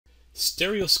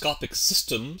Stereoscopic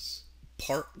Systems,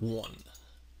 Part 1.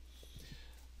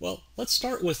 Well, let's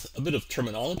start with a bit of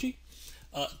terminology.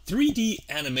 3D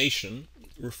animation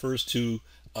refers to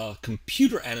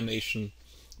computer animation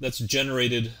that's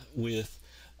generated with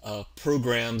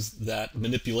programs that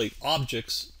manipulate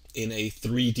objects in a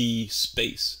 3D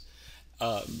space.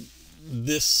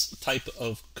 This type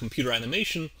of computer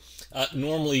animation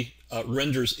normally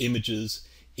renders images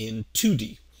in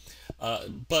 2D.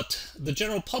 But the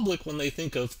general public, when they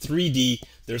think of 3D,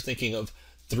 they're thinking of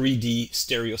 3D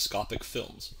stereoscopic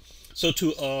films. So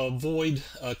to avoid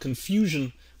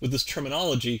confusion with this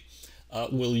terminology,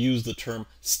 we'll use the term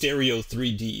stereo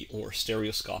 3D or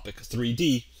stereoscopic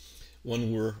 3D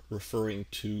when we're referring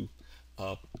to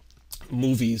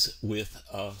movies with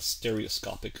a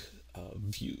stereoscopic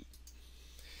view.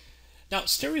 Now,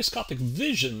 stereoscopic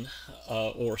vision,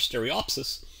 or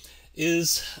stereopsis,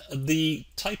 is the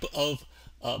type of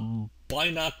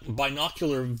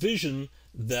binocular vision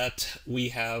that we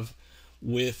have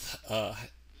with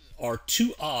our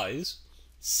two eyes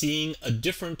seeing a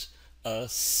different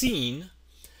scene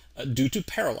due to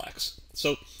parallax.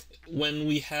 So when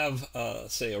we have,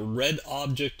 say, a red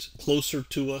object closer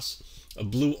to us, a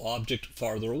blue object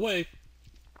farther away,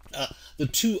 the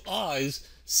two eyes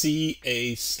see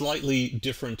a slightly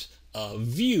different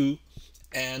view,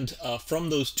 and from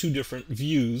those two different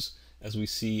views, as we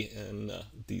see in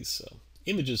these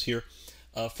images here,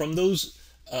 from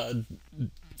the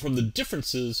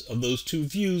differences of those two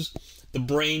views, the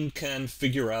brain can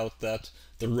figure out that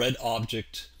the red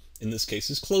object in this case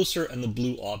is closer and the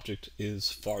blue object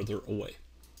is farther away.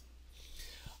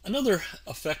 Another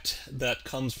effect that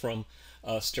comes from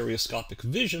stereoscopic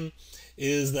vision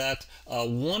is that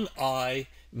one eye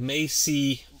may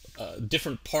see a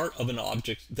different part of an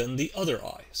object than the other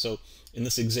eye. So in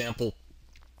this example,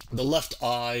 the left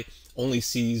eye only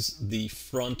sees the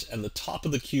front and the top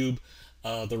of the cube.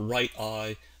 The right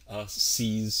eye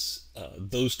sees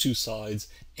those two sides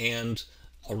and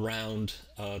around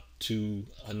to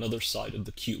another side of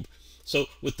the cube. So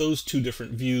with those two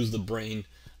different views, the brain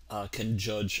can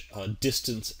judge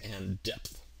distance and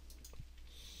depth.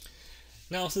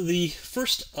 Now, so the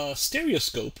first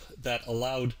stereoscope that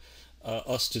allowed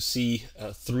us to see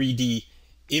 3D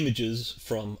images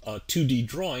from 2D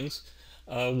drawings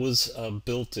was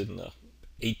built in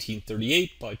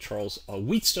 1838 by Charles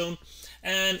Wheatstone,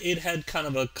 and it had kind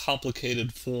of a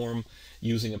complicated form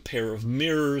using a pair of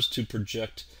mirrors to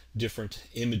project different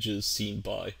images seen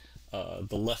by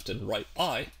the left and right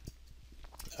eye.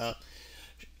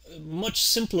 Much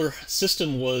simpler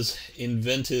system was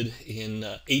invented in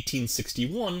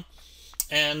 1861,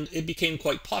 and it became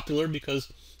quite popular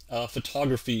because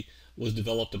photography was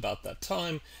developed about that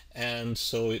time, and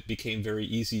so it became very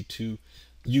easy to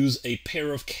use a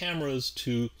pair of cameras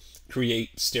to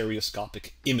create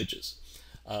stereoscopic images.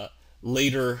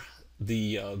 Later,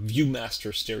 the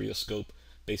Viewmaster stereoscope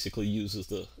basically uses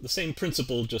the same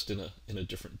principle, just in a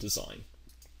different design.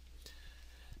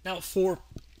 Now, for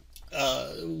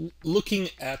looking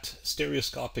at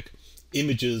stereoscopic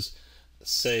images,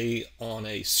 say on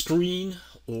a screen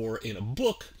or in a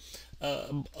book,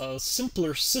 a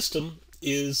simpler system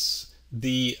is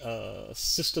the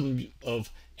system of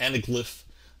anaglyph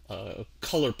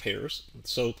color pairs.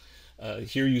 So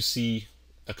here you see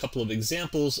a couple of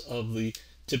examples of the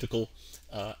typical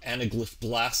anaglyph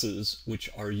glasses which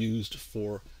are used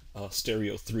for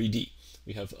stereo 3D.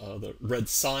 We have the red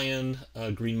cyan,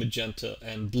 green magenta,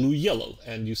 and blue yellow,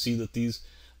 and you see that these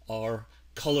are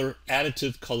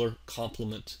additive color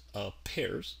complement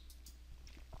pairs.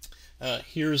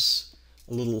 Here's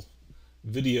a little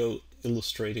video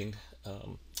illustrating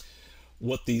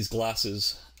what these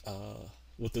glasses,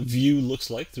 what the view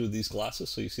looks like through these glasses.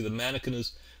 So you see the mannequin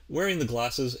is wearing the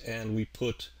glasses, and we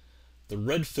put the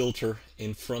red filter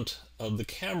in front of the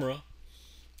camera,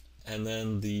 and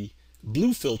then the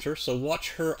blue filter. So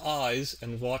watch her eyes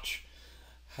and watch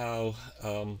how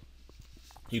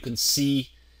you can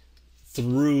see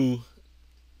through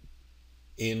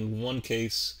in one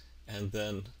case and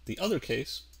then the other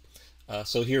case.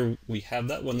 So here we have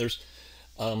that. When there's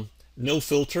no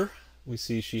filter, we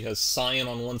see she has cyan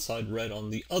on one side, red on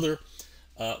the other.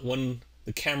 When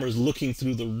the camera is looking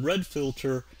through the red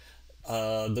filter,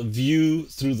 the view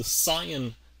through the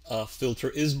cyan filter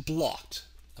is blocked.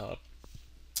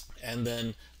 And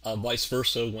then vice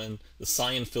versa, when the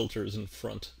cyan filter is in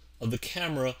front of the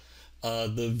camera,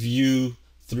 the view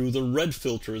through the red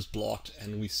filter is blocked,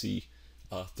 and we see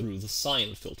through the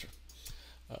cyan filter.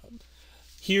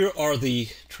 Here are the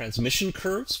transmission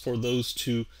curves for those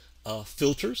two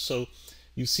filters. So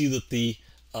you see that the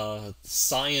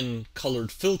cyan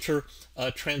colored filter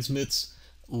transmits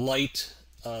light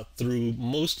through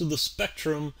most of the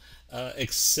spectrum,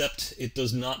 except it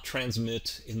does not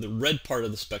transmit in the red part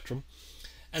of the spectrum.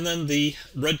 And then the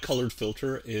red colored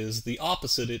filter is the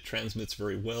opposite. It transmits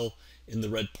very well in the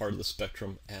red part of the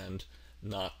spectrum and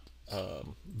not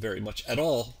very much at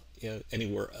all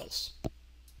anywhere else.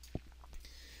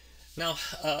 Now,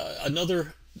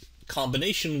 another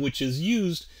combination which is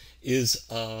used is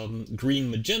green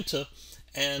magenta,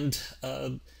 and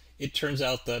it turns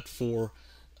out that for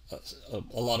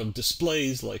a lot of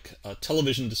displays, like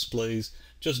television displays,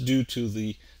 just due to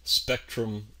the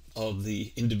spectrum of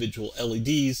the individual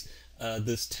LEDs,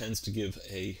 this tends to give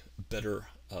a better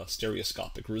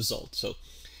stereoscopic result. So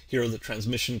here are the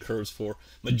transmission curves for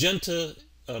magenta.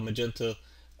 Magenta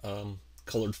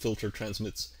colored filter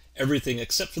transmits everything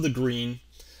except for the green,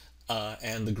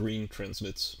 and the green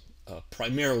transmits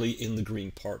primarily in the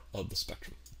green part of the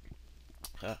spectrum.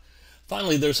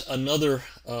 Finally, there's another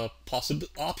possible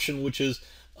option, which is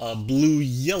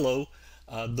blue-yellow.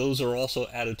 Those are also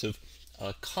additive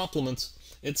complements.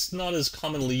 It's not as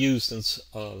commonly used since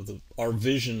our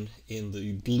vision in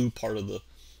the blue part of the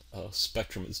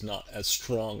spectrum is not as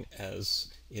strong as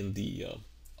in the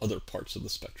other parts of the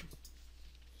spectrum.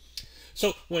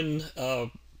 So when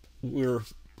we're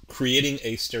creating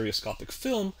a stereoscopic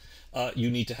film,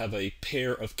 you need to have a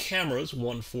pair of cameras,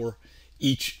 one for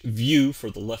each view,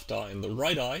 for the left eye and the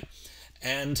right eye.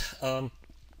 And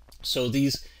so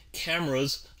these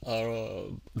cameras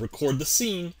record the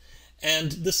scene,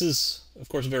 and this is, of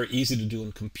course, very easy to do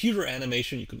in computer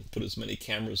animation. You can put as many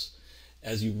cameras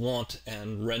as you want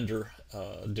and render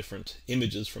different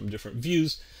images from different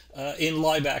views. In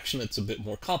live action, it's a bit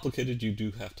more complicated. You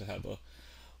do have to have a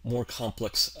more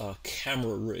complex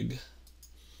camera rig.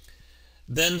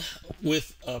 Then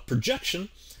with projection,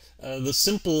 the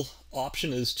simple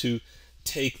option is to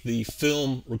take the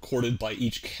film recorded by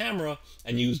each camera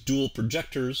and use dual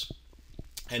projectors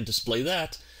and display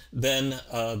that. Then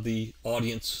the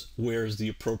audience wears the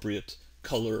appropriate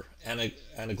color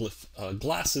anaglyph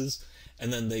glasses,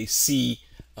 and then they see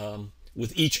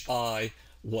with each eye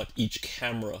what each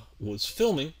camera was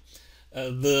filming.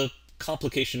 The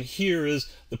complication here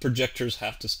is the projectors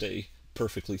have to stay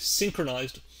perfectly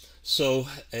synchronized, so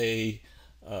a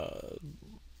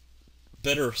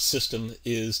better system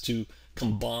is to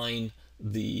combine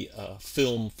the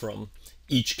film from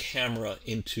each camera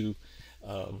into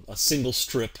a single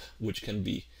strip, which can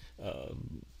be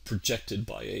projected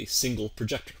by a single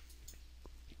projector.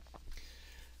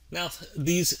 Now,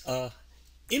 these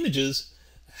images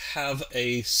have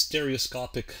a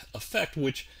stereoscopic effect,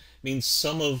 which means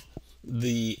some of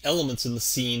the elements in the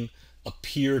scene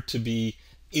appear to be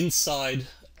inside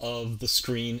of the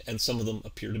screen and some of them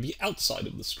appear to be outside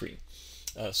of the screen.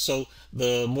 So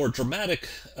the more dramatic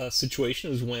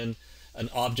situation is when an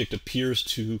object appears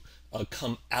to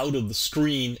come out of the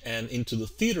screen and into the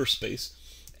theater space,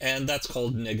 and that's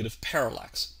called negative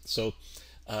parallax. So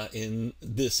in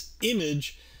this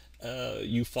image,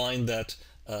 you find that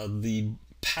the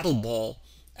paddle ball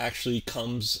actually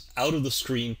comes out of the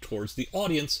screen towards the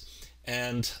audience,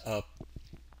 and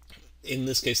in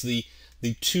this case the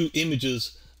two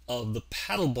images of the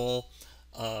paddle ball,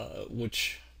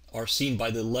 which are seen by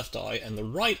the left eye and the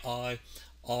right eye,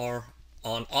 are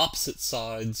on opposite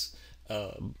sides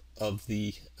of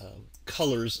the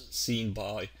colors seen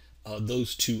by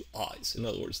those two eyes. In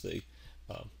other words,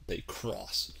 they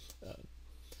cross.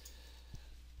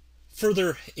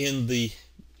 Further in the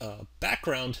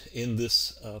background in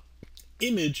this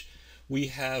image, we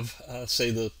have,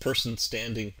 say, the person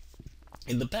standing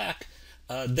in the back.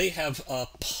 They have a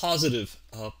positive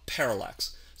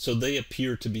parallax, so they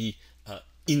appear to be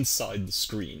inside the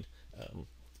screen,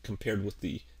 compared with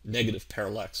the negative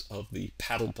parallax of the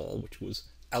paddle ball, which was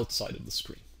outside of the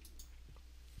screen.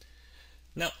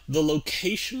 Now, the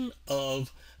location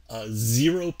of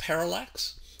zero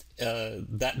parallax,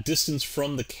 that distance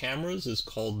from the cameras, is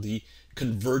called the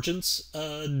convergence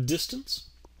distance.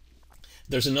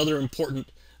 There's another important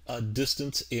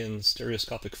distance in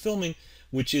stereoscopic filming,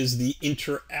 which is the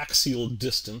interaxial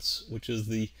distance, which is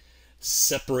the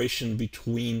separation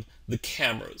between the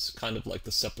cameras, kind of like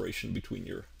the separation between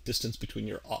your distance between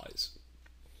your eyes.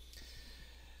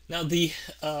 Now, the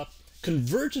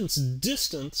convergence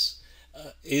distance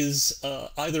is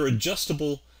either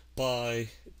adjustable by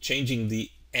changing the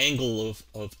angle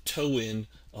of toe-in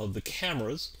of the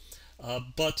cameras,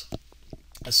 but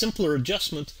a simpler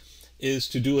adjustment is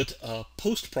to do it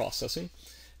post-processing,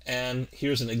 and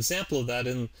here's an example of that.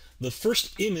 In the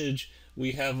first image,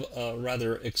 we have a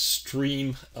rather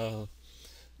extreme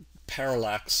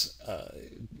parallax.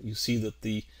 You see that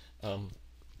the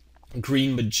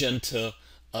green magenta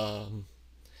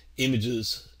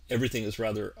images, everything is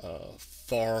rather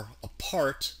far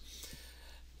apart.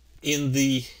 In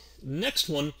the next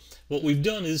one, what we've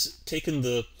done is taken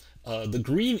the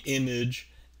green image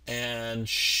and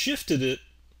shifted it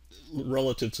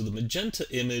relative to the magenta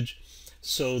image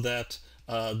so that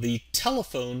the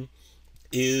telephone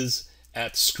is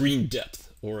at screen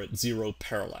depth, or at 0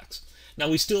 parallax. Now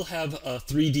we still have a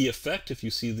 3D effect if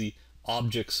you see the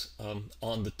objects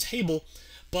on the table,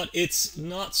 but it's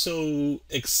not so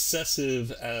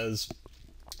excessive as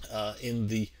in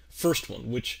the first one,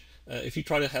 which if you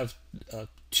try to have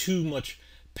too much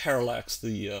parallax,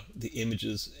 the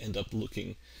images end up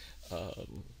looking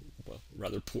well,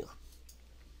 rather poor.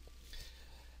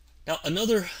 Now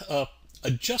another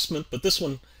adjustment, but this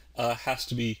one has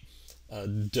to be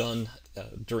done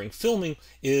during filming,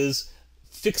 is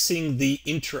fixing the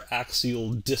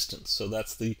interaxial distance. So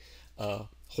that's the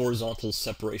horizontal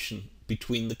separation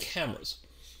between the cameras.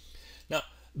 Now,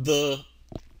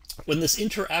 when this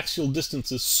interaxial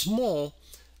distance is small,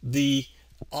 the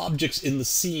objects in the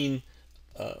scene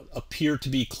appear to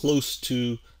be close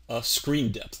to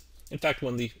screen depth. In fact,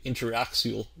 when the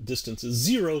interaxial distance is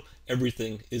 0,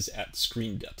 everything is at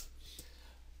screen depth.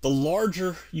 The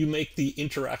larger you make the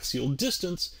interaxial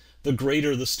distance, the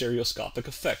greater the stereoscopic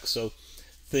effect. So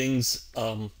things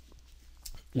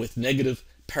with negative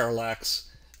parallax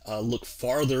look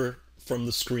farther from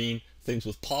the screen. Things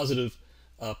with positive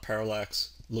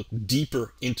parallax look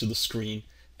deeper into the screen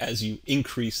as you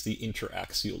increase the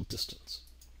interaxial distance.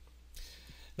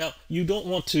 Now, you don't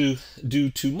want to do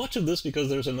too much of this because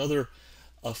there's another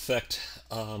effect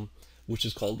which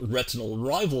is called retinal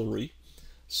rivalry.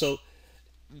 So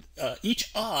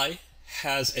each eye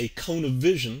has a cone of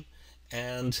vision,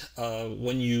 and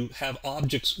when you have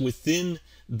objects within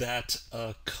that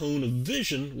cone of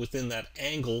vision, within that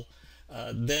angle,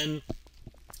 then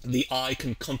the eye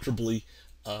can comfortably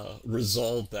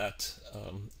resolve that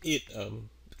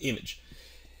image.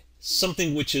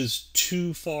 Something which is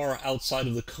too far outside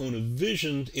of the cone of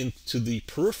vision into the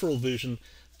peripheral vision,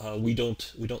 we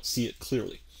don't see it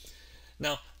clearly.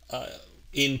 Now,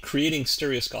 in creating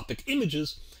stereoscopic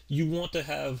images, you want to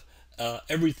have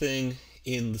everything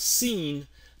in the scene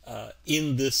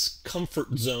in this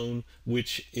comfort zone,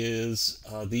 which is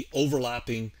the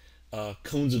overlapping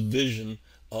cones of vision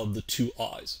of the two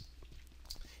eyes.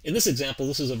 In this example,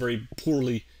 this is a very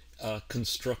poorly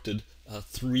constructed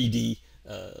 3D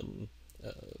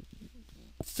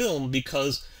film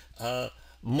because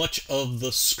much of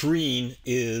the screen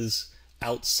is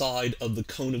outside of the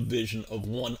cone of vision of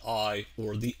one eye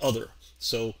or the other.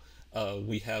 So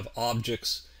we have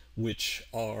objects which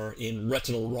are in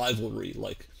retinal rivalry,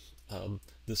 like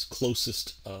this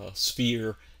closest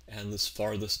sphere and this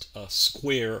farthest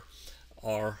square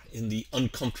are in the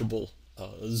uncomfortable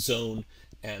zone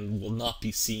and will not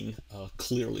be seen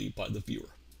clearly by the viewer.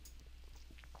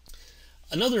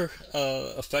 Another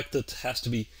effect that has to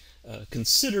be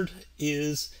considered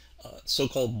is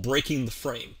so-called breaking the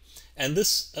frame. And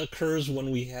this occurs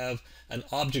when we have an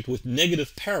object with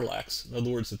negative parallax. In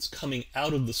other words, it's coming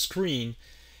out of the screen.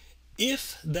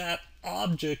 If that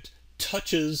object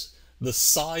touches the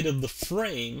side of the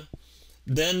frame,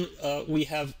 then we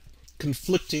have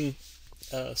conflicting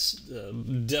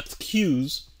depth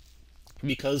cues,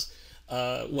 because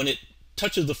when it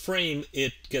touches the frame,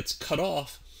 it gets cut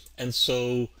off, and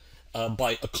so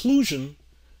by occlusion,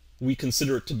 we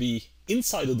consider it to be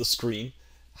inside of the screen.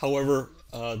 However,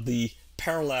 the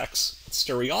parallax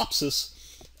stereopsis,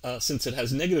 since it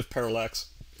has negative parallax,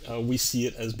 we see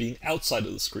it as being outside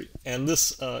of the screen. And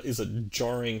this is a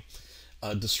jarring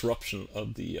disruption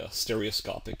of the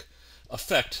stereoscopic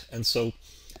effect. And so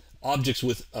objects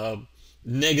with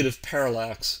negative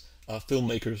parallax,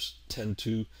 filmmakers tend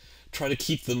to try to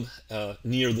keep them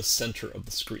near the center of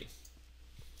the screen.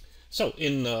 So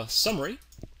in summary,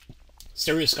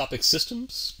 stereoscopic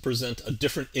systems present a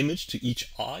different image to each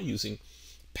eye using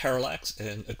parallax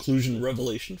and occlusion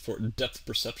revelation for depth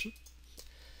perception.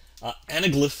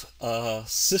 Anaglyph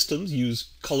systems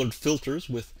use colored filters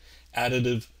with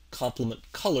additive complement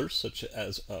colors, such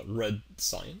as red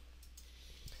cyan.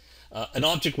 An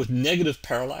object with negative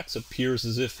parallax appears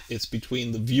as if it's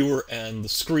between the viewer and the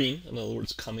screen, in other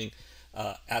words, coming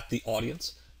at the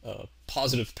audience.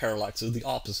 Positive parallax is the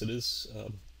opposite, is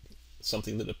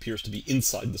something that appears to be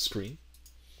inside the screen.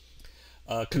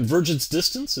 Convergence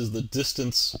distance is the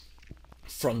distance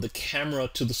from the camera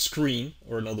to the screen,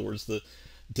 or in other words, the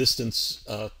distance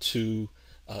to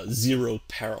 0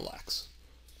 parallax.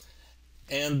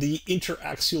 And the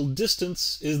interaxial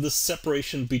distance is the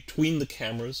separation between the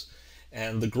cameras,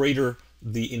 and the greater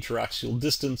the interaxial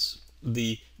distance,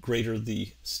 the greater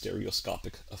the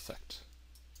stereoscopic effect.